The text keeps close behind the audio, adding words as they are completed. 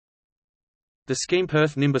The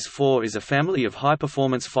Schempp-Hirth Nimbus-4 is a family of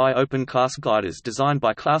high-performance Phi open-class gliders designed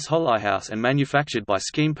by Klaus Holleyhaus and manufactured by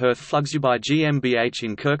Schempp-Hirth Flugzeugbau GmbH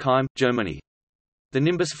in Kirchheim, Germany. The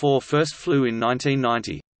Nimbus-4 first flew in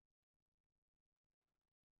 1990.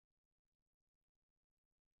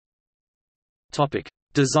 Topic: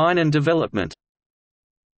 Design and development.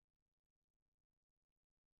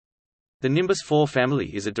 The Nimbus-4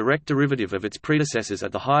 family is a direct derivative of its predecessors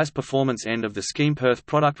at the highest performance end of the Schempp-Hirth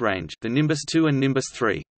product range, the Nimbus-2 and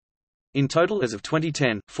Nimbus-3. In total, as of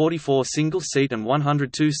 2010, 44 single-seat and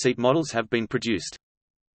 102-seat models have been produced.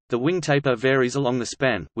 The wing taper varies along the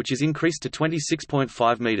span, which is increased to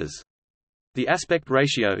 26.5 meters. The aspect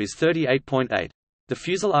ratio is 38.8. The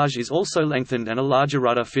fuselage is also lengthened and a larger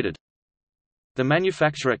rudder fitted. The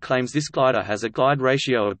manufacturer claims this glider has a glide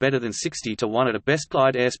ratio of better than 60:1 at a best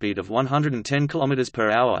glide airspeed of 110 km per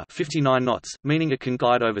hour, 59 knots, meaning it can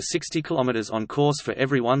glide over 60 km on course for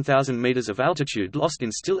every 1,000 meters of altitude lost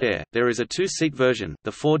in still air. There is a two-seat version,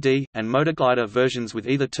 the 4D, and motor glider versions with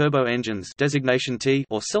either turbo engines designation T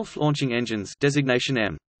or self-launching engines designation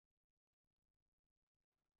M.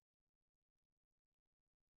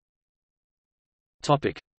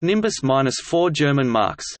 Topic: Nimbus-4 German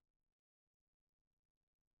marks.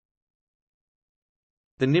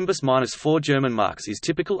 The Nimbus-4 German marks is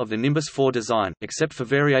typical of the Nimbus-4 design, except for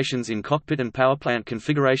variations in cockpit and powerplant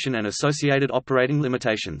configuration and associated operating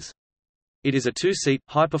limitations. It is a two-seat,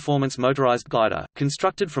 high-performance motorized glider,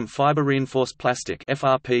 constructed from fiber-reinforced plastic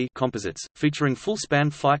 (FRP) composites, featuring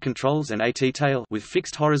full-span flight controls and AT tail with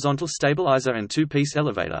fixed horizontal stabilizer and two-piece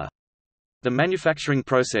elevator. The manufacturing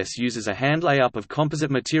process uses a hand layup of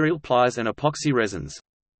composite material pliers and epoxy resins.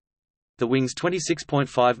 The wing's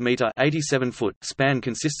 26.5-meter (87-foot) span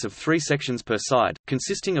consists of 3 sections per side,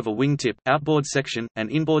 consisting of a wing tip, outboard section,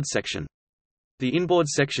 and inboard section. The inboard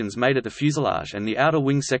sections mate at the fuselage and the outer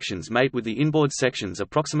wing sections mate with the inboard sections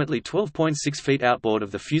approximately 12.6 feet outboard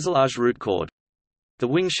of the fuselage root cord. The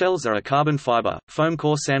wing shells are a carbon fiber, foam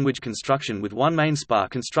core sandwich construction with one main spar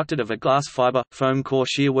constructed of a glass fiber, foam core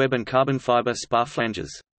shear web and carbon fiber spar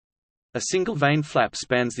flanges. A single vane flap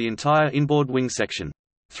spans the entire inboard wing section.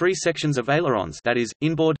 3 sections of ailerons, that is,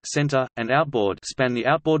 inboard, center, and outboard, span the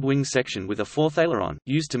outboard wing section with a 4th aileron,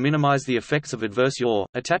 used to minimize the effects of adverse yaw,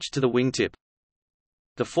 attached to the wing tip.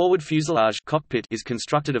 The forward fuselage cockpit is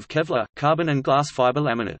constructed of Kevlar, carbon and glass fiber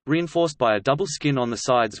laminate, reinforced by a double skin on the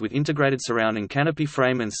sides with integrated surrounding canopy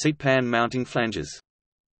frame and seat pan mounting flanges.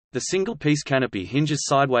 The single-piece canopy hinges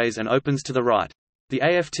sideways and opens to the right. The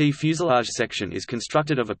AFT fuselage section is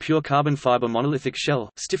constructed of a pure carbon fiber monolithic shell,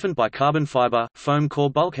 stiffened by carbon fiber, foam core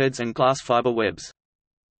bulkheads and glass fiber webs.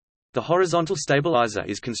 The horizontal stabilizer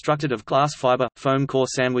is constructed of glass fiber, foam core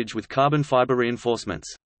sandwich with carbon fiber reinforcements.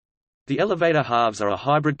 The elevator halves are a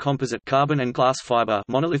hybrid composite carbon and glass fiber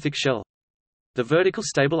monolithic shell. The vertical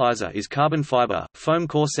stabilizer is carbon fiber, foam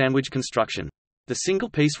core sandwich construction. The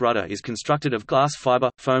single-piece rudder is constructed of glass fiber,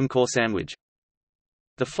 foam core sandwich.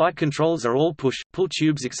 The flight controls are all push-pull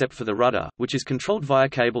tubes except for the rudder, which is controlled via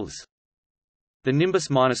cables. The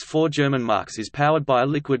Nimbus-4 German marks is powered by a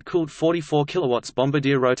liquid-cooled 44 kW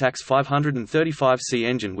Bombardier Rotax 535C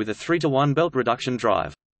engine with a 3-to-1 belt reduction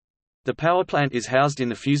drive. The power plant is housed in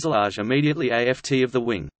the fuselage immediately aft of the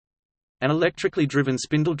wing. An electrically driven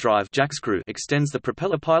spindle drive jackscrew extends the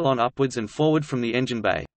propeller pylon upwards and forward from the engine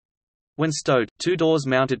bay. When stowed, 2 doors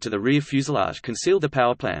mounted to the rear fuselage conceal the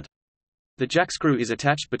power plant. The jackscrew is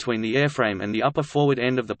attached between the airframe and the upper forward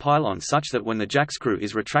end of the pylon such that when the jackscrew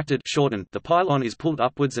is retracted shortened, the pylon is pulled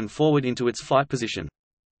upwards and forward into its flight position.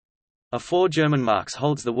 A 4 German marks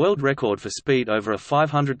holds the world record for speed over a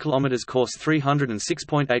 500 km course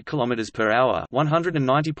 306.8 km per hour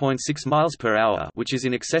 190.6 miles per hour, which is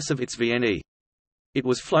in excess of its VNE. It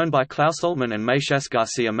was flown by Klaus Ullmann and Macias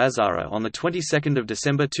Garcia Mazzaro on the 22nd of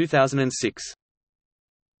December 2006.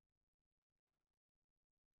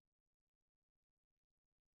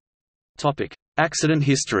 Accident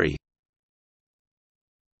history.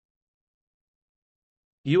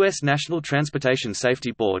 U.S. National Transportation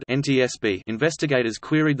Safety Board (NTSB) investigators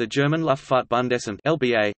queried the German Luftfahrtbundesamt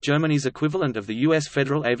 (LBA), Germany's equivalent of the U.S.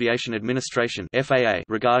 Federal Aviation Administration (FAA),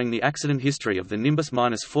 regarding the accident history of the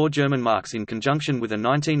Nimbus-4 German marks in conjunction with a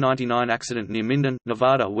 1999 accident near Minden,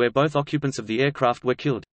 Nevada where both occupants of the aircraft were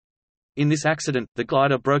killed. In this accident, the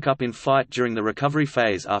glider broke up in flight during the recovery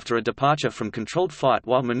phase after a departure from controlled flight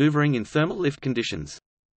while maneuvering in thermal lift conditions.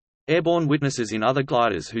 Airborne witnesses in other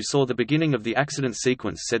gliders who saw the beginning of the accident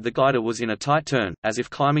sequence said the glider was in a tight turn, as if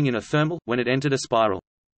climbing in a thermal, when it entered a spiral.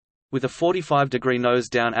 With a 45-degree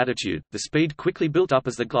nose-down attitude, the speed quickly built up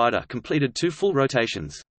as the glider completed 2 full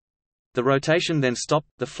rotations. The rotation then stopped,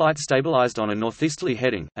 the flight stabilized on a northeasterly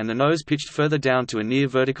heading, and the nose pitched further down to a near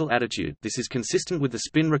vertical attitude. This is consistent with the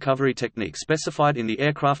spin recovery technique specified in the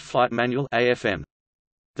Aircraft Flight Manual (AFM).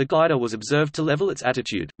 The glider was observed to level its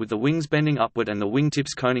attitude, with the wings bending upward and the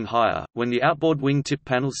wingtips coning higher. When the outboard wing tip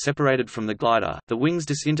panels separated from the glider, the wings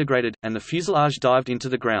disintegrated, and the fuselage dived into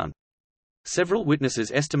the ground. Several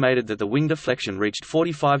witnesses estimated that the wing deflection reached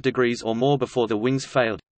 45 degrees or more before the wings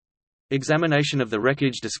failed. Examination of the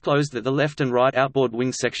wreckage disclosed that the left and right outboard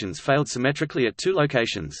wing sections failed symmetrically at 2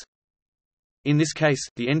 locations. In this case,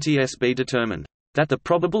 the NTSB determined that the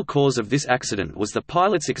probable cause of this accident was the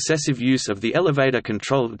pilot's excessive use of the elevator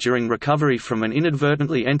control during recovery from an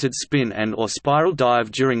inadvertently entered spin and/or spiral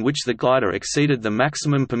dive during which the glider exceeded the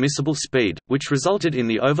maximum permissible speed, which resulted in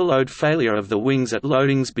the overload failure of the wings at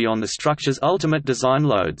loadings beyond the structure's ultimate design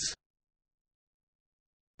loads.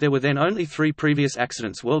 There were then only 3 previous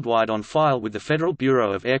accidents worldwide on file with the Federal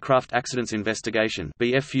Bureau of Aircraft Accidents Investigation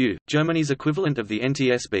 (BFU), Germany's equivalent of the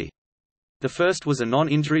NTSB. The first was a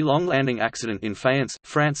non-injury long-landing accident in Fayence,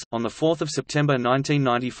 France, on 4 September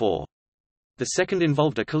 1994. The second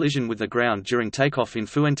involved a collision with the ground during takeoff in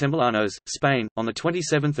Fuentemolanos, Spain, on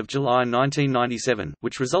 27 July 1997,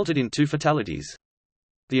 which resulted in 2 fatalities.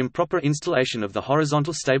 The improper installation of the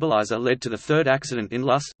horizontal stabilizer led to the third accident in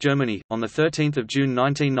Luss, Germany, on 13 June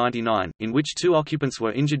 1999, in which 2 occupants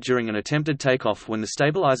were injured during an attempted takeoff when the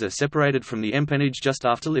stabilizer separated from the empennage just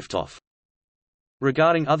after liftoff.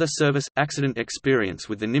 Regarding other service accident experience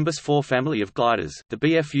with the Nimbus-4 family of gliders, the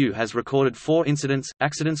BFU has recorded 4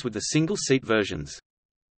 accidents with the single-seat versions.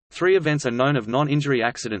 3 events are known of non-injury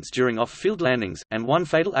accidents during off-field landings, and 1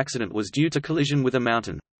 fatal accident was due to collision with a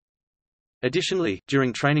mountain. Additionally,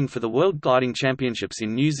 during training for the World Gliding Championships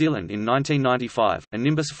in New Zealand in 1995, a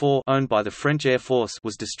Nimbus-4 owned by the French Air Force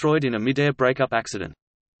was destroyed in a mid-air breakup accident.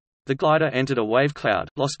 The glider entered a wave cloud,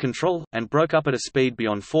 lost control, and broke up at a speed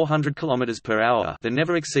beyond 400 km per hour. The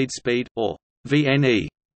never exceed speed, or VNE,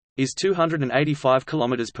 is 285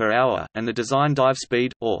 km per hour, and the design dive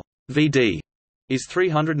speed, or VD, is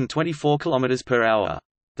 324 km per hour.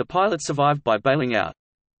 The pilot survived by bailing out.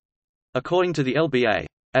 According to the LBA,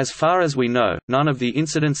 as far as we know, none of the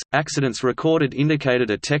accidents recorded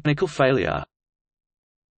indicated a technical failure.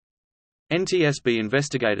 NTSB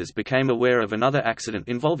investigators became aware of another accident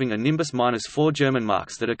involving a Nimbus-4 German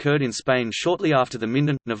marks that occurred in Spain shortly after the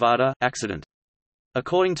Minden, Nevada, accident.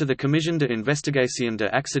 According to the Comisión de Investigación de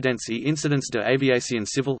Accidentes y Incidentes de Aviación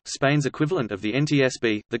Civil, Spain's equivalent of the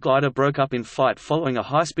NTSB, the glider broke up in flight following a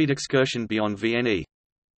high-speed excursion beyond VNE.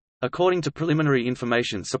 According to preliminary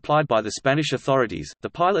information supplied by the Spanish authorities, the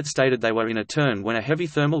pilot stated they were in a turn when a heavy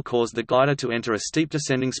thermal caused the glider to enter a steep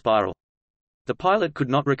descending spiral. The pilot could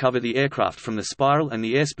not recover the aircraft from the spiral and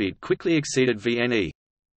the airspeed quickly exceeded VNE.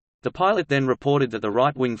 The pilot then reported that the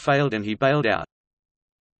right wing failed and he bailed out.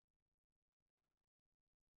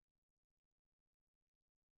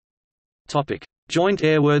 Joint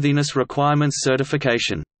Airworthiness Requirements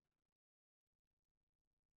Certification.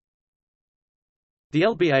 The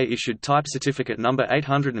LBA issued Type Certificate number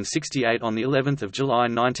 868 on the 11th of July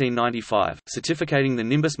 1995, certificating the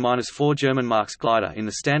Nimbus-4 German marks glider in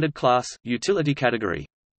the Standard Class, Utility category.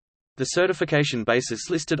 The certification basis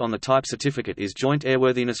listed on the type certificate is Joint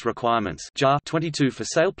Airworthiness Requirements (JAR) 22 for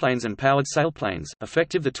sailplanes and powered sailplanes,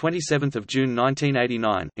 effective 27 June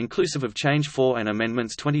 1989, inclusive of Change 4 and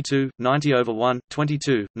Amendments 22, 90/1,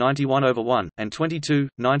 22, 91/1, and 22,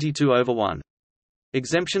 92/1.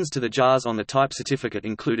 Exemptions to the JARs on the type certificate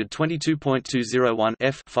included 22.201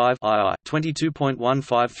 F5 II,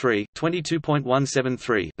 22.153,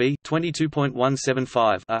 22.173 B,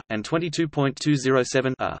 22.175 A, and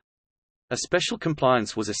 22.207 A. A special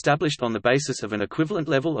compliance was established on the basis of an equivalent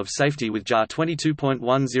level of safety with JAR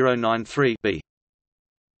 22.1093 B.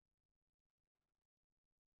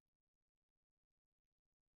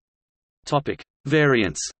 Topic: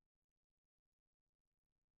 Variants.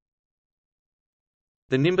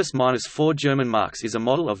 The Nimbus-4 German marks is a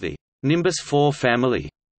model of the Nimbus-4 family,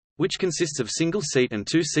 which consists of single-seat and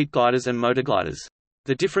two-seat gliders and motorgliders.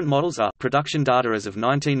 The different models are production data as of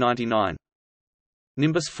 1999.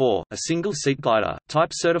 Nimbus-4, a single-seat glider,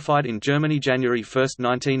 type certified in Germany January 1,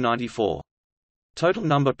 1994. Total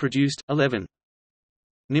number produced, 11.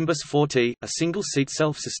 Nimbus-4T, a single-seat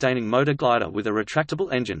self-sustaining motor glider with a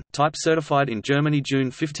retractable engine, type certified in Germany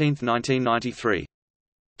June 15, 1993.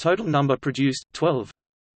 Total number produced, 12.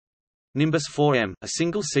 Nimbus-4M, a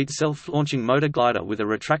single-seat self-launching motor glider with a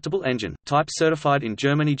retractable engine, type certified in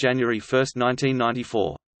Germany January 1,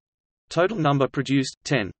 1994. Total number produced,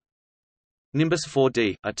 10.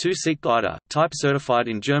 Nimbus-4D, a two-seat glider, type certified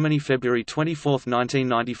in Germany February 24,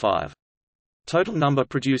 1995. Total number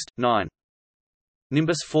produced 9.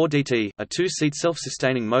 Nimbus-4 DT, a two-seat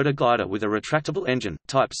self-sustaining motor glider with a retractable engine,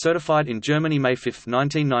 type certified in Germany May 5,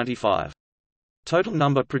 1995. Total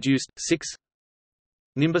number produced 6.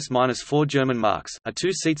 Nimbus-4 German marks, a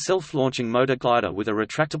two-seat self-launching motor glider with a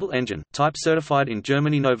retractable engine, type certified in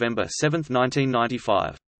Germany November 7,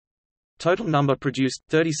 1995. Total number produced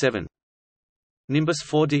 37.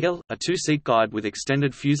 Nimbus-4 DL, a two-seat guide with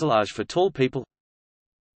extended fuselage for tall people.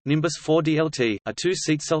 Nimbus-4 DLT, a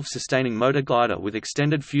two-seat self-sustaining motor glider with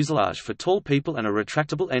extended fuselage for tall people and a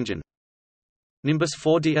retractable engine.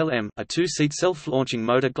 Nimbus-4 DLM, a two-seat self-launching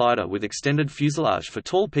motor glider with extended fuselage for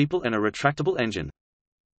tall people and a retractable engine.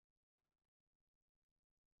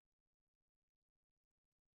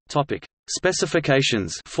 Topic: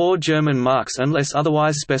 Specifications. 4 German marks unless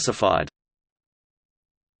otherwise specified.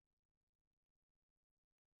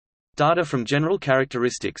 Data from general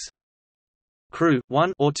characteristics. Crew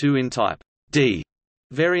 1 or 2 in type D.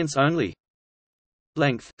 Variants only.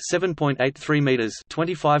 Length 7.83 meters,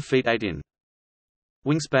 25 feet 8 in.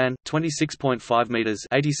 Wingspan 26.5 meters,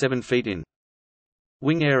 87 feet in.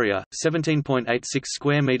 Wing area 17.86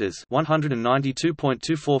 square meters,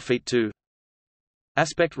 192.24 feet 2.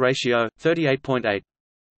 Aspect ratio 38.8.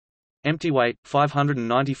 Empty weight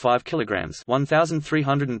 595 kilograms,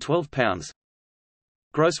 1312 pounds.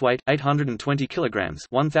 Gross weight 820 kilograms,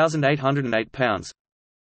 1808 pounds.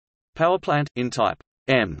 Power plant in type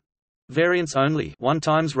M. Variants only. 1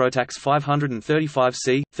 times Rotax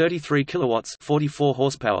 535C, 33 kilowatts, 44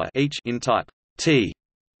 horsepower each in type T.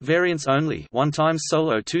 Variants only. 1 times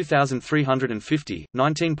Solo 2350,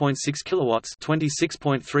 19.6 kilowatts,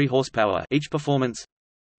 26.3 horsepower each. Performance.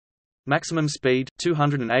 Maximum speed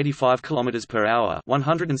 285 kilometers per hour,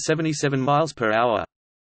 177 miles per hour.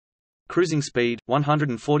 Cruising speed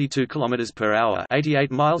 142 kilometers per hour,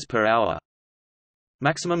 88 miles per hour.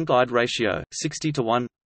 Maximum glide ratio 60:1.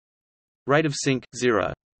 Rate of sink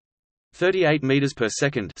 0.38 meters per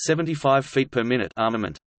second, 75 feet per minute.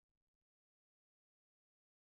 Armament.